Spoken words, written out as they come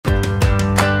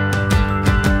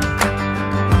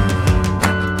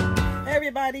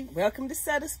everybody, welcome to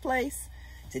SETTA'S place.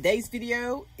 Today's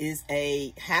video is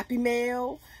a happy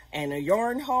mail and a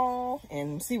yarn haul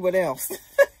and see what else.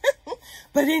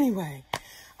 But anyway,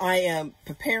 I am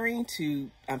preparing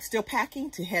to, I'm still packing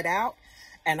to head out,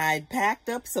 and I packed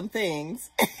up some things.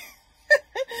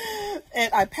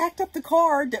 And I packed up the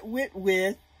card that went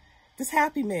with this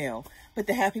happy mail. But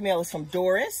the happy mail is from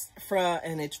Doris,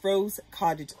 and it's Rose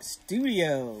Cottage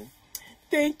Studio.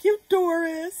 Thank you,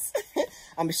 Doris.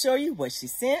 I'm going to show you what she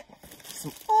sent.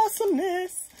 Some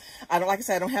awesomeness. Like I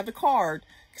said, I don't have the card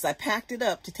because I packed it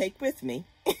up to take with me.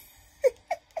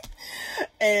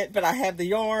 But I have the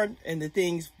yarn and the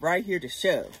things right here to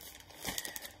show.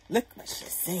 Look what she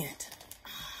sent.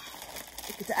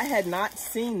 I had not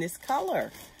seen this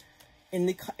color in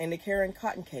the Karen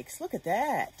cotton cakes. Look at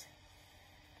that.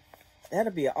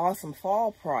 That'll be an awesome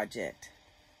fall project.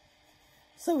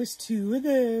 So it's two of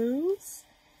those.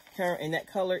 And that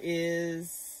color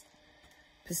is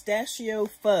Pistachio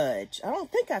Fudge. I don't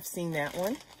think I've seen that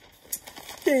one.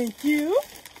 Thank you.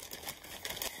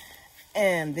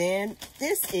 And then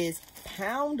this is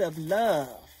Pound of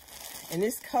Love. And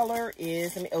this color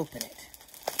is, let me open it.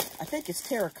 I think it's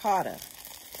terracotta.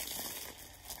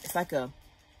 It's like a,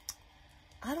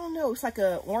 I don't know, it's like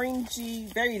a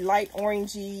orangey, very light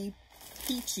orangey,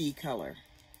 peachy color.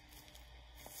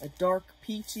 A dark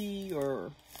peachy, or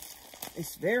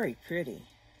it's very pretty.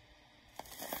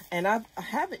 And I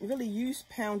haven't really used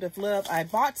Pound of Love. I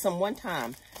bought some one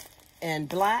time in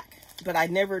black, but I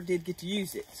never did get to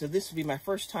use it. So this will be my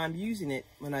first time using it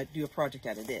when I do a project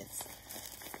out of this.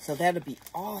 So that'll be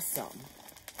awesome.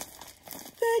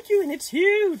 Thank you, and it's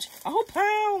huge. A whole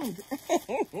pound.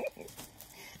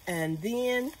 And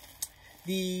then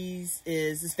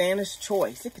this Vanna's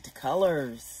Choice. Look at the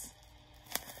colors.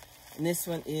 And this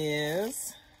one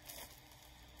is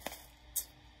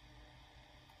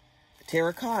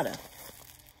terracotta.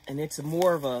 And it's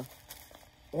more of a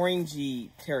orangey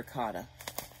terracotta.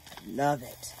 Love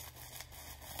it.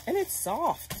 And it's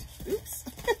soft. Oops.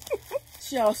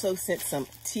 She also sent some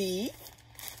tea.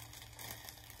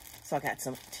 So I got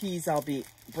some teas I'll be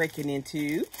breaking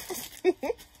into.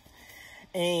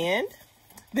 And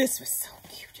this was so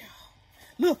cute, y'all.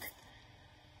 Look.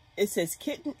 It says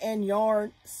Kitten and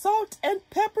Yarn Salt and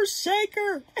Pepper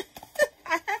Shaker.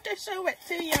 I have to show it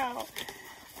to y'all.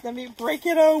 Let me break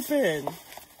it open.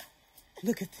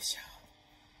 Look at this, y'all.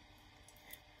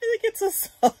 I think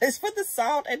it's for the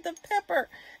salt and the pepper.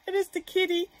 And it's the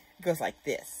kitty. It goes like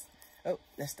this. Oh,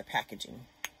 that's the packaging.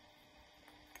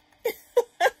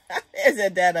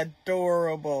 Isn't that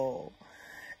adorable?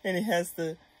 And it has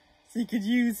so you could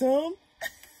use them.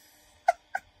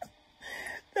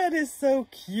 That is so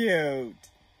cute.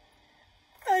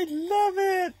 I love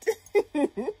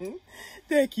it.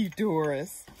 Thank you,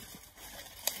 Doris.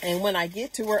 And when I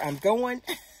get to where I'm going,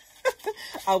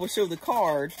 I will show the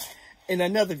card in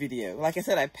another video. Like I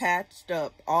said, I patched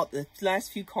up all the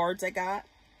last few cards I got.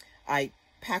 I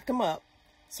packed them up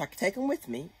so I could take them with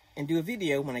me and do a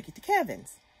video when I get to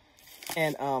Kevin's.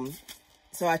 And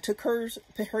so I took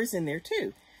put hers in there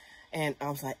too. And I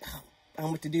was like, oh, I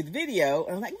went to do the video.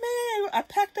 And I'm like, man, I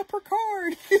packed up her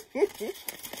card.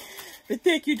 But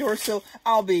thank you, Doris. So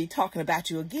I'll be talking about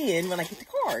you again when I get the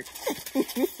card.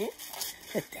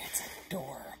 But that's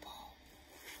adorable.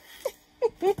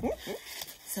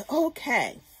 So,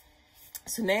 okay.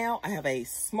 So now I have a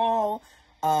small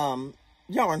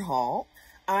yarn haul.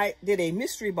 I did a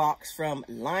mystery box from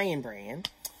Lion Brand.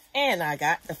 And I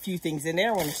got a few things in there.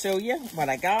 I want to show you what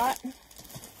I got.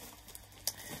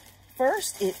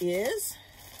 First,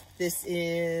 this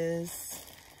is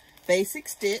Basic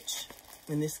Stitch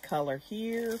in this color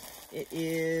here. It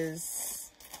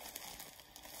is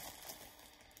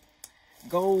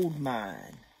Gold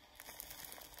Mine.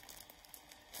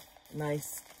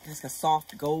 Nice, it's a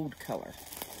soft gold color.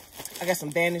 I got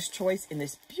some Vanna's Choice in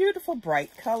this beautiful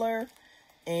bright color.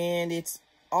 And it's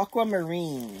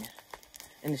Aquamarine.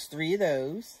 And there's 3 of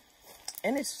those.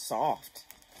 And it's soft.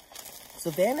 So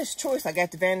Vanna's Choice, I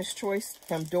got the Vanna's Choice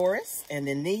from Doris. And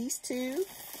then these 2,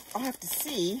 I'll have to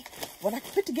see what I can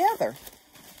put together.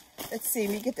 Let's see,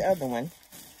 let me get the other one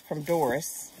from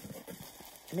Doris.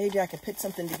 Maybe I could put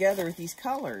something together with these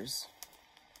colors.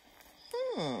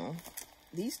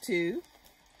 These 2.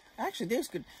 Actually, there's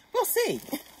good. We'll see.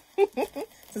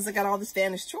 Since I got all this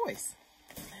Vanna's Choice.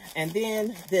 And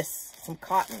then this, some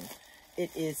cotton.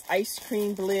 It is Ice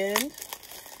Cream Blend,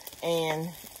 and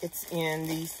it's in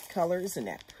these colors. Isn't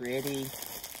that pretty?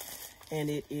 And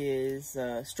it is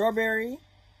strawberry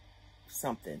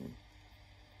something.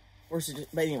 Or is it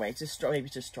just, but anyway, it's just maybe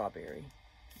it's just strawberry.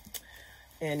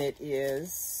 And it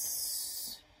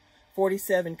is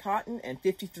 47 cotton, and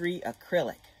 53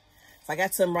 acrylic. So I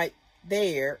got some right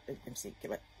there. Let me see,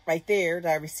 right there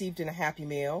that I received in a Happy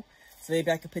Mail. So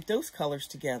maybe I could put those colors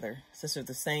together since they're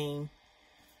the same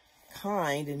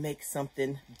kind and make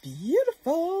something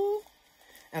beautiful.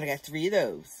 And I got 3 of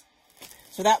those.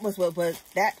 So that was what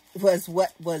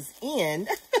was in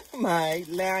my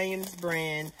Lions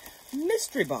brand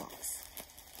mystery box.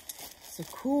 So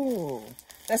cool.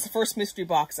 That's the first mystery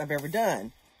box I've ever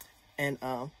done. And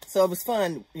so it was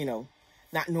fun, you know,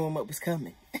 not knowing what was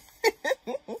coming.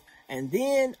 And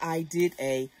then I did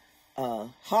a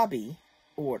hobby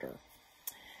order.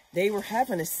 They were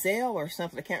having a sale or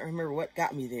something. I can't remember what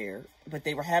got me there, but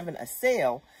they were having a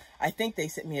sale. I think they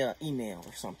sent me an email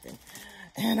or something.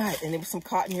 And it was some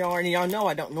cotton yarn. And y'all know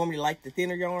I don't normally like the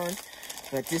thinner yarn,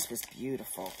 but this was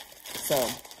beautiful. So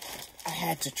I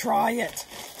had to try it.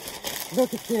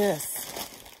 Look at this.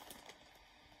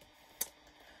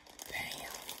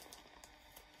 Bam.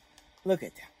 Look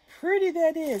at how pretty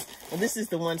that is. Well, this is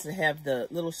the ones that have the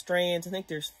little strands. I think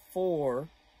there's 4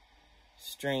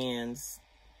 strands.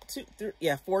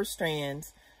 4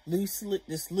 strands,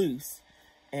 just loose.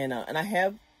 And I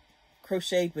have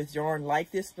crocheted with yarn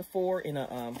like this before in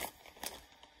one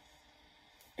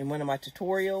of my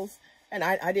tutorials, and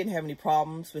I didn't have any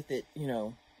problems with it, you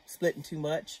know, splitting too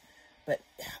much. But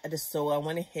I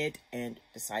went ahead and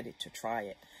decided to try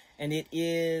it, and it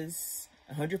is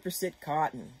 100%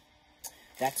 cotton.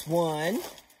 That's 1.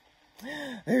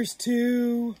 There's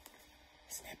 2.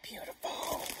 Isn't that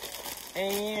beautiful?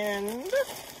 And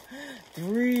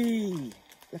 3.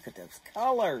 Look at those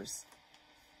colors.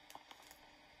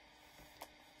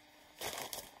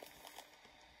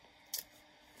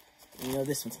 You know,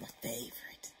 this one's my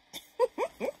favorite.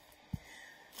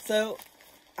 So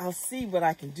I'll see what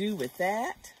I can do with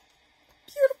that.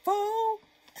 Beautiful.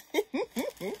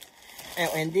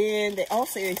 And then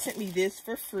they sent me this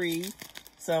for free.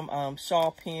 Some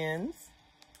shawl pins.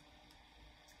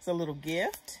 It's a little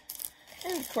gift.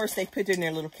 And of course they put in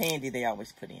their little candy they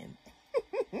always put in.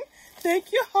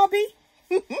 Thank you, hobby.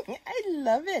 I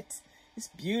love it. It's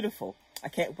beautiful. I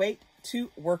can't wait to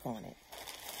work on it.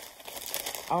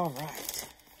 All right.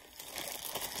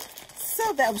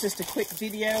 So that was just a quick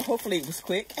video. Hopefully it was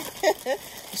quick to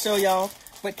show y'all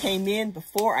what came in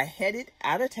before I headed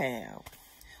out of town.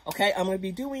 Okay, I'm going to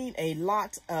be doing a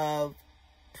lot of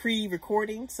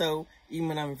pre-recording. So even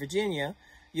when I'm in Virginia,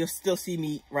 you'll still see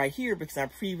me right here because I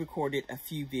pre-recorded a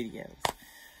few videos.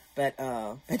 But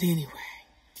anyway.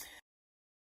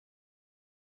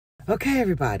 Okay,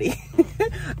 everybody.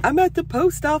 I'm at the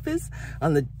post office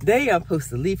on the day I'm supposed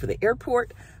to leave for the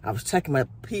airport. I was checking my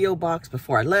P.O. box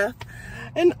before I left.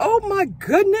 And oh my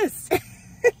goodness.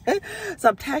 So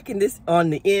I'm tacking this on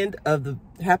the end of the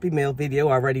Happy Mail video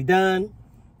already done.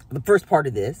 The first part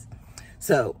of this.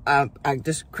 So I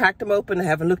just cracked them open. I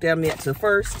haven't looked at them yet. So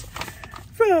first,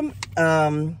 from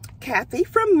Kathy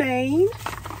from Maine.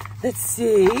 Let's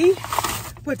see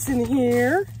what's in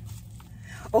here.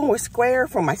 Oh, a square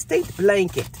for my state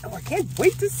blanket. Oh, I can't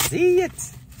wait to see it.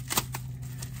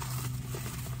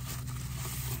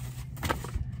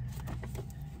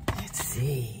 Let's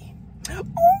see. Oh,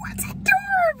 it's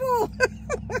adorable.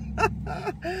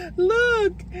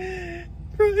 Look.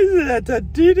 I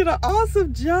did an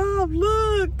awesome job.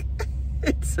 Look.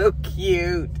 It's so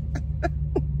cute.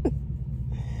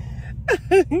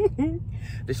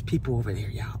 There's people over there,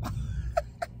 y'all.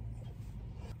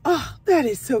 Oh, that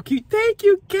is so cute. Thank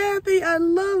you, Kathy. I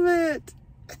love it.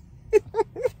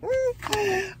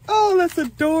 Oh, that's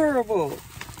adorable.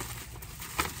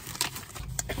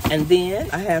 And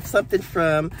then I have something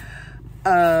from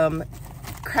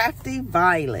Crafty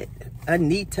Violet,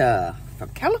 Anita from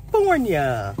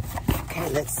California. Okay,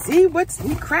 let's see what's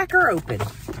in cracker open.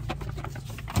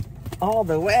 All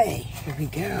the way. Here we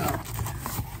go.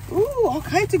 Ooh, all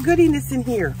kinds of goodiness in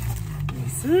here. Let me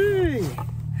see.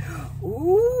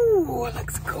 Ooh, it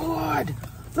looks good.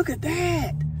 Look at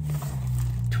that.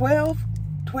 12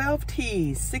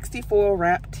 teas, 64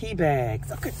 wrap tea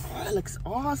bags. Look at, oh, it looks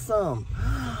awesome.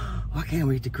 Oh, I can't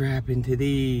wait to grab into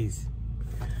these.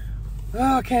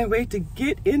 Oh, I can't wait to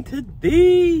get into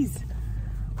these.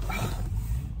 Oh,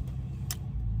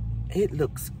 it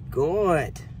looks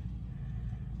good.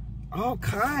 All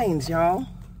kinds, y'all.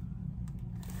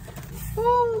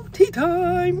 Oh, tea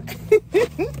time.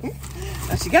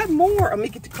 Now she got more. Let me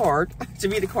get the card. To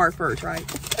read the card first, right?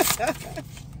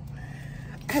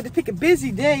 I had to pick a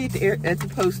busy day at the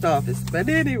post office. But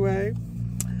anyway,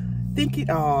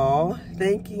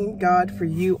 thanking God for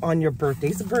you on your birthday.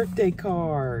 It's a birthday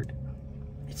card.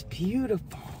 It's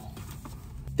beautiful.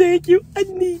 Thank you,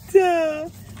 Anita.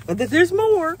 But there's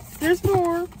more. There's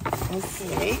more.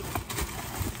 Okay.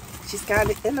 she's got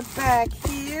it in the bag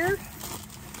here.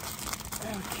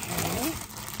 Okay.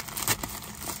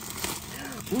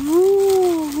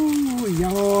 Ooh,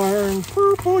 yarn,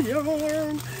 purple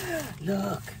yarn.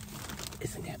 Look,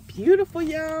 isn't that beautiful,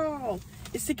 y'all?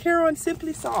 It's the Caron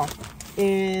Simply Soft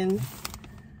in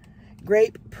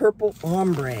grape purple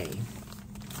ombre.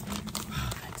 Oh,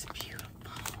 that's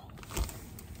beautiful.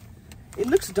 It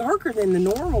looks darker than the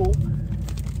normal.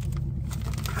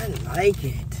 I like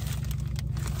it.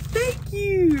 Thank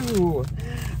you.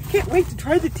 I can't wait to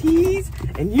try the tees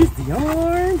and use the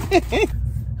yarn.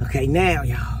 Okay, now,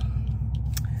 y'all.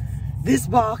 This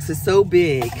box is so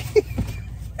big.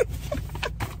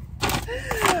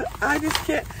 I just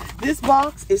can't. This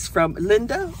box is from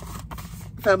Linda,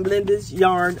 from Linda's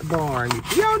Yarn Barn.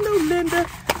 Y'all know Linda,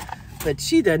 but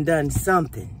she done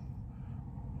something.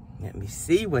 Let me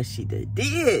see what she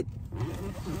did.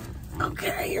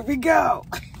 Okay, here we go.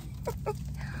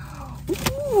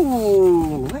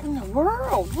 Ooh, what in the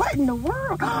world? What in the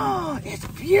world? Oh, it's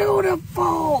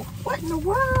beautiful. What in the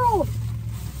world?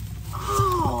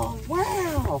 Oh,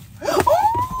 wow. Oh,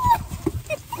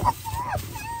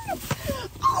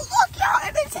 oh look, y'all,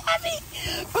 and it's heavy.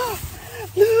 Oh,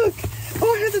 look.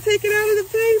 Oh, I have to take it out of the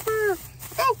paper.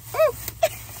 Oh, oh.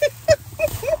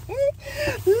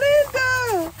 Linda.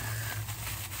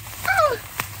 Oh,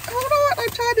 hold on.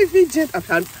 I'm trying to be gentle.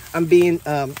 I'm being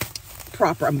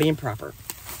proper. I'm being proper.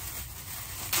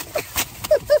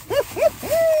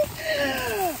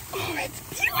 Oh, it's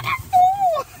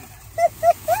beautiful.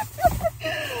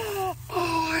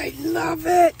 Oh, I love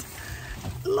it.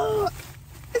 Look,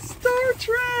 it's Star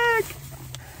Trek.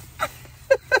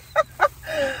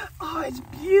 Oh, it's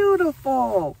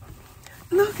beautiful.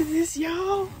 Look at this,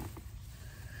 y'all.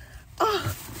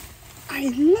 Oh, I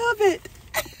love it.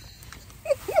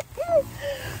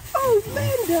 Oh,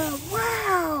 Linda,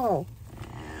 wow.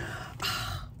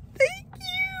 Oh, thank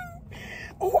you.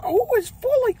 Oh, it's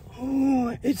full of,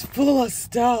 oh, it's full of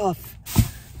stuff.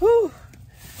 Oh,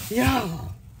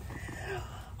 y'all.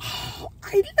 Oh,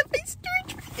 I love my Star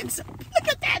Trek. Look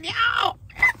at that, y'all.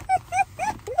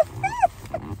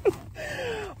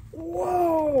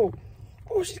 Whoa.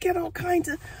 Oh, she's got all kinds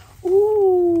of,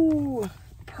 ooh,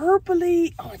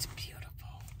 purpley. Oh, it's beautiful.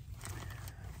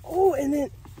 Oh, and then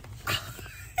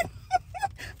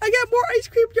I got more ice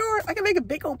cream yarn. I can make a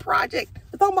big old project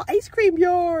with all my ice cream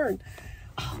yarn.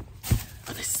 Oh,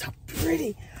 this is so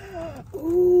pretty.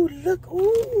 Ooh, look.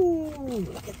 Ooh,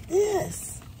 look at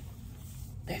this.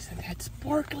 Isn't that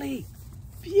sparkly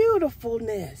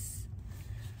beautifulness?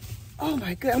 Oh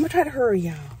my god, I'm gonna try to hurry,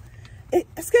 y'all.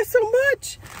 It's got so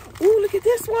much. Ooh, look at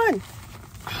this one.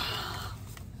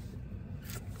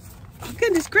 Oh,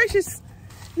 goodness gracious.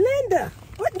 Linda,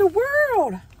 what in the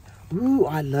world? Ooh,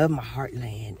 I love my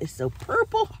Heartland. It's so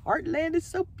purple. Heartland is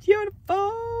so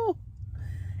beautiful.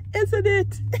 Isn't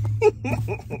it?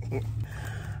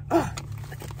 Oh,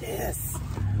 look at this.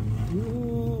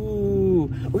 Ooh.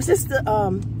 Was this the,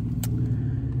 oh,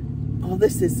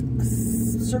 this is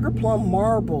sugar plum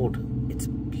marbled. It's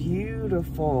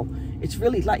beautiful. It's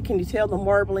really like, can you tell the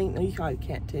marbling? No, you probably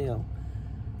can't tell.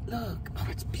 Look, oh,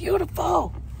 it's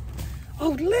beautiful. Oh,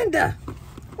 Linda,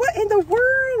 what in the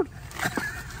world?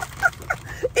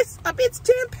 It's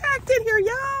jam-packed in here,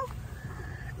 y'all.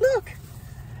 Look,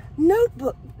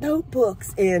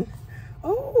 notebooks, and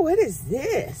oh, what is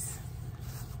this?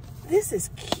 This is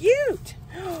cute.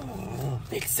 Oh,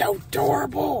 it's so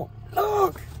adorable.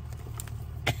 Look.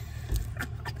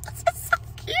 This is so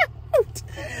cute.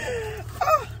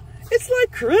 Oh, it's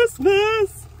like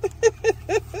Christmas.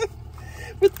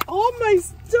 With all my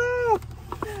stuff.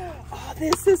 Oh,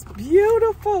 this is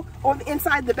beautiful. On the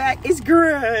inside, the back is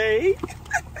gray.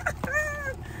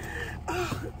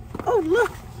 Oh,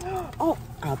 look. Oh,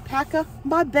 alpaca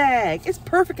my bag. It's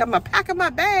perfect. I'm alpaca my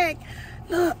bag.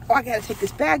 Look. Oh, I gotta take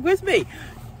this bag with me.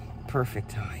 Perfect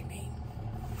timing.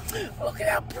 Look at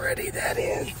how pretty that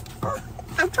is. Oh,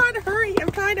 I'm trying to hurry.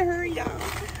 Y'all.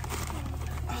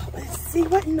 Oh, let's see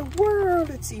what in the world.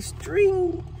 Let's see.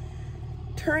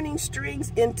 Turning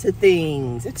strings into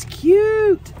things. It's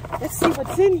cute. Let's see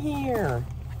what's in here.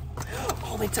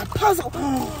 Oh, it's a puzzle.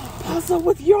 Puzzle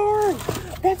with yarn.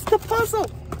 That's the puzzle.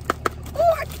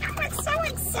 Oh, I'm so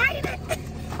excited.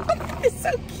 It's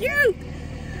so cute.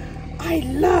 I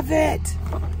love it.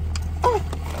 Oh,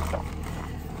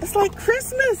 it's like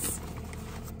Christmas.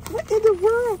 What in the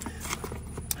world?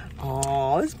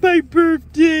 Oh, it's my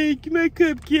birthday. My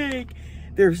cupcake.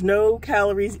 There's no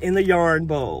calories in the yarn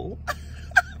bowl.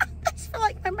 It's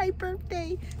like my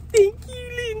birthday. Thank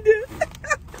you, Linda.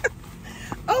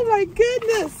 Oh my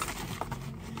goodness.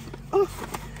 Oh,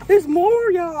 there's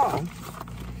more, y'all.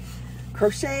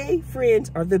 Crochet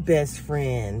friends are the best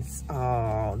friends.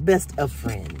 Oh, best of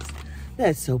friends.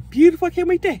 That's so beautiful. I can't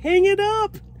wait to hang it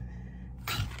up.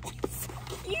 It's so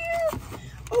cute.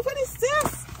 Oh, what is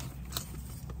this?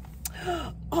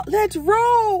 Oh, let's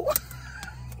roll.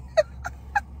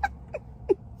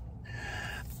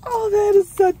 Oh, that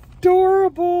is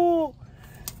adorable.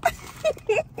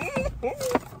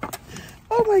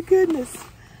 Oh my goodness.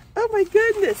 Oh my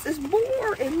goodness. There's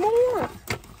more and more.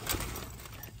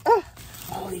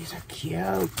 Oh, these are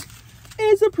cute.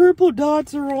 And the purple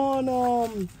dots are on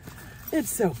them. It's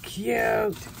so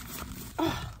cute.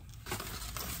 Oh,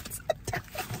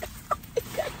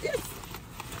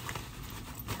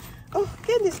 oh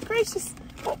goodness gracious.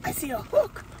 Oh, I see a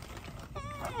hook.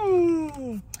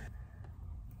 Oh,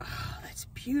 that's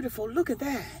beautiful. Look at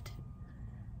that.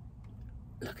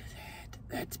 Look at that.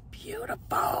 That's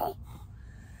beautiful.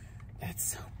 That's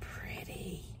so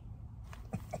pretty.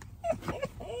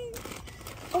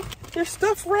 Oh, there's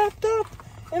stuff wrapped up,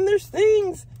 and there's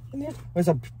things, and there's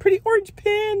a pretty orange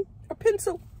pen, a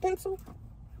pencil.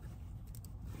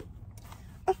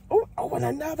 Oh, and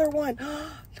another one.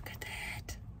 Look at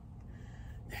that.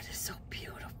 That is so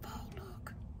beautiful.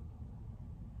 Look.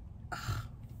 Oh,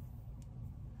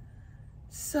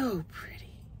 so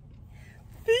pretty.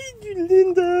 Thank you,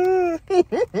 Linda.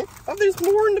 Oh, there's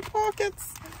more in the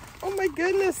pockets. Oh my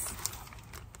goodness.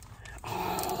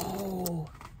 Oh,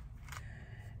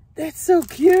 that's so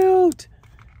cute.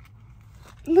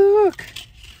 Look.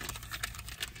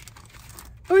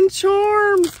 On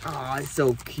charms. Oh, it's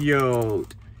so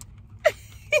cute.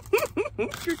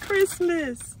 For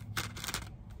Christmas.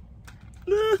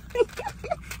 Look.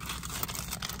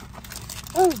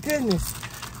 Oh goodness.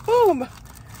 Oh,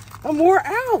 I'm wore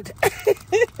out.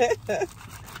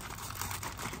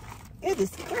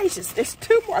 Goodness gracious. There's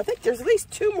two more. I think there's at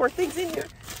least two more things in here.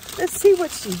 Let's see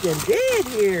what she did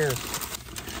here.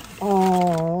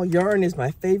 Oh, yarn is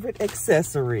my favorite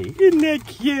accessory. Isn't that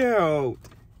cute?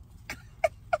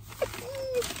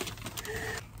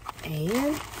 And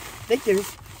I think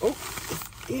there's, oh,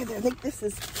 yeah, I think this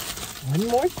is one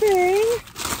more thing.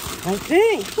 I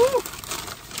think. Whew.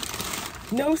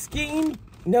 No skein,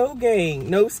 no gain.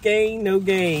 No skein, no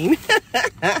gain.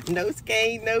 No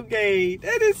skein, no gain.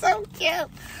 That is so cute.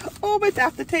 Oh, but I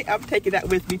have to take, I'm taking that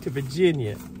with me to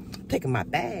Virginia. I'm taking my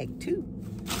bag too.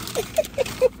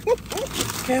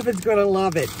 Kevin's gonna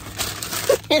love it.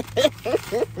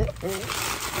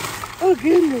 Oh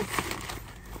goodness.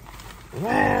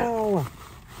 Wow.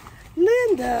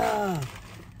 Linda.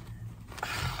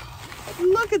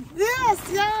 Look at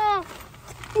this, y'all.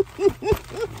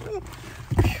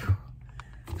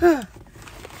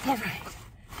 All right.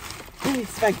 Let me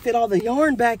see if I can fit all the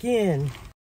yarn back in.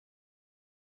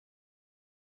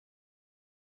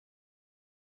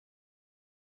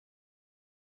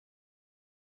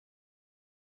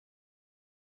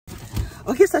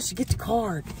 I guess I should get the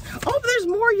card. Oh, there's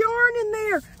more yarn in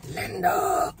there.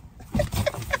 Linda.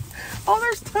 Oh,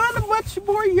 there's much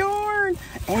more yarn.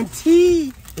 And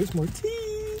tea. There's more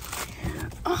tea.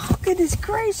 Oh, goodness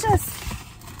gracious.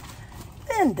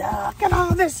 Linda, look at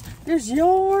all this. There's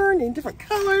yarn in different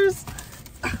colors.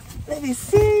 Let me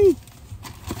see.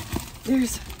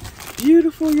 There's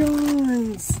beautiful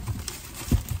yarns.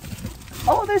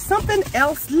 Oh, there's something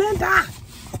else, Linda.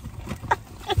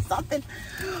 Something.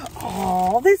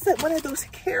 Oh, this is one of those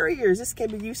carriers. This can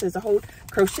be used as a whole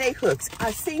crochet hooks.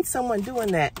 I've seen someone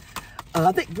doing that.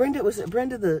 I think Brenda, was it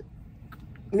Brenda the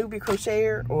newbie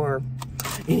crocheter? Or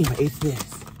anyway, it's this.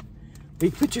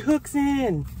 You put your hooks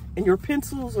in, and your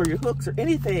pencils or your hooks or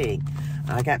anything.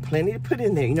 I got plenty to put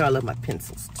in there. You know I love my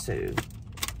pencils too.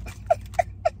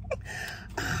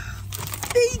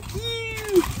 Thank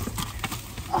you.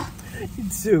 Oh,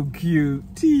 it's so cute.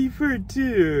 Tea for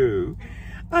two.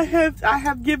 I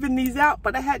have given these out,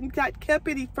 but I hadn't kept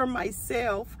any for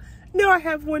myself. Now I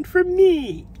have one for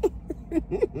me.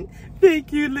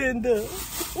 Thank you, Linda.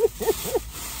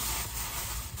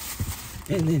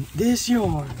 And then this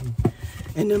yarn.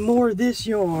 And then more of this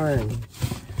yarn.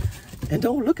 And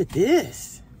don't look at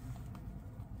this.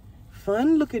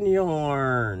 Fun looking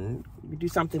yarn. We do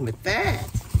something with that.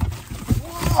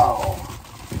 Whoa.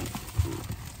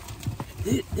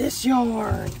 This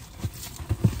yarn.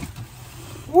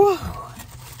 Whoa.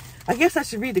 I guess I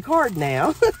should read the card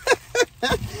now.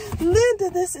 Linda,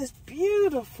 this is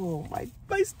beautiful.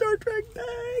 My Star Trek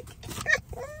bag.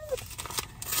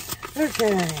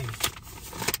 Okay.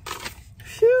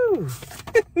 Phew.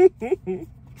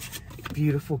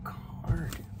 Beautiful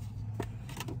card.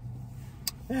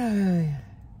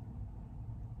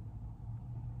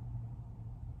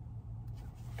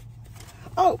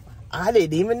 Oh, I I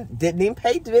didn't even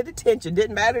pay bit attention.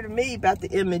 Didn't matter to me about the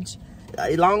image.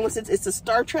 As long as it's a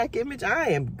Star Trek image, I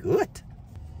am good.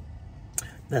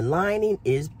 The lining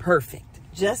is perfect.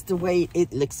 Just the way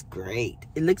it looks great.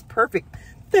 It looks perfect.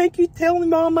 Thank you. Telling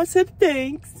Mom I said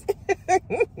thanks.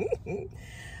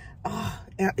 Oh,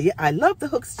 yeah, I love the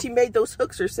hooks. She made those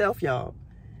hooks herself, y'all.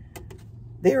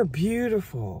 They're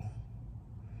beautiful.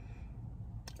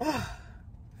 Oh,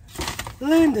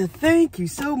 Linda, thank you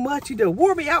so much. You done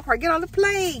wore me out before I get on the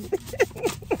plane.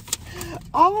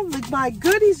 All of my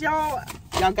goodies, y'all.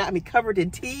 Y'all got me covered in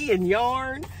tea and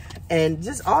yarn and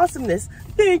just awesomeness.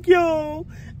 Thank y'all.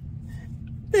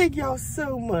 Thank y'all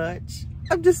so much.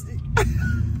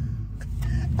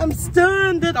 I'm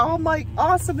stunned at all my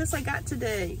awesomeness I got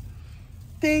today.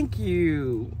 Thank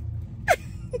you.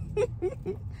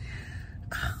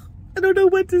 I don't know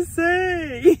what to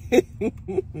say.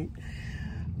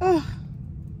 Oh,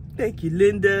 thank you,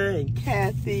 Linda and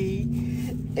Kathy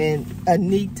and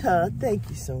Anita. Thank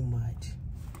you so much.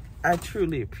 I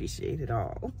truly appreciate it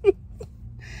all.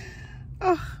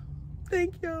 Oh,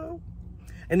 thank y'all.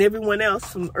 And everyone else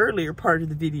from the earlier part of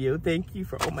the video, thank you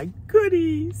for all my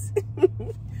goodies.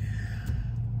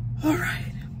 All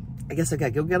right. I guess I got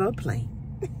to go get on a plane.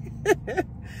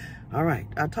 All right.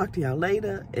 I'll talk to y'all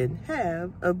later and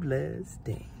have a blessed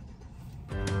day.